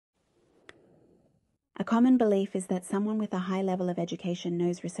A common belief is that someone with a high level of education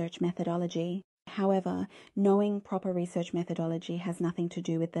knows research methodology. However, knowing proper research methodology has nothing to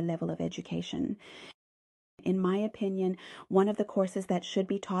do with the level of education. In my opinion, one of the courses that should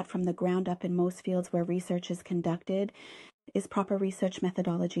be taught from the ground up in most fields where research is conducted is proper research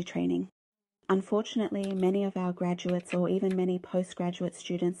methodology training. Unfortunately, many of our graduates or even many postgraduate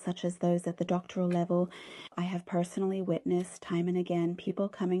students, such as those at the doctoral level, I have personally witnessed time and again people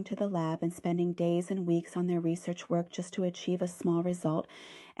coming to the lab and spending days and weeks on their research work just to achieve a small result,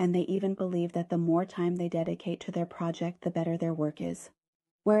 and they even believe that the more time they dedicate to their project, the better their work is.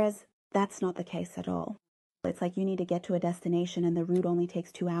 Whereas that's not the case at all. It's like you need to get to a destination and the route only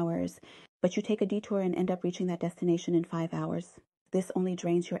takes 2 hours, but you take a detour and end up reaching that destination in 5 hours. This only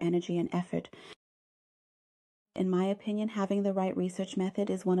drains your energy and effort. In my opinion, having the right research method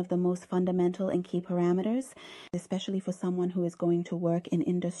is one of the most fundamental and key parameters, especially for someone who is going to work in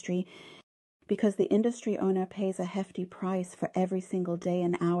industry, because the industry owner pays a hefty price for every single day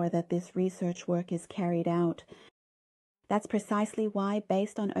and hour that this research work is carried out. That's precisely why,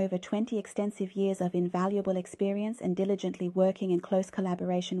 based on over 20 extensive years of invaluable experience and diligently working in close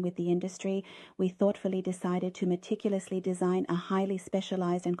collaboration with the industry, we thoughtfully decided to meticulously design a highly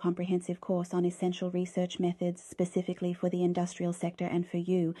specialized and comprehensive course on essential research methods specifically for the industrial sector and for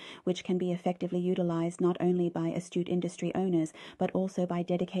you, which can be effectively utilized not only by astute industry owners, but also by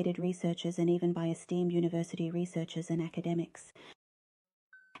dedicated researchers and even by esteemed university researchers and academics.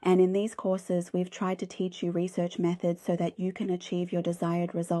 And in these courses, we've tried to teach you research methods so that you can achieve your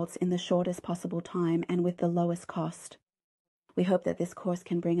desired results in the shortest possible time and with the lowest cost. We hope that this course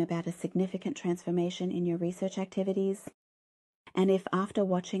can bring about a significant transformation in your research activities. And if after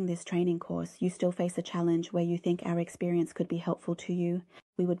watching this training course, you still face a challenge where you think our experience could be helpful to you,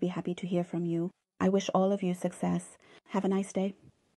 we would be happy to hear from you. I wish all of you success. Have a nice day.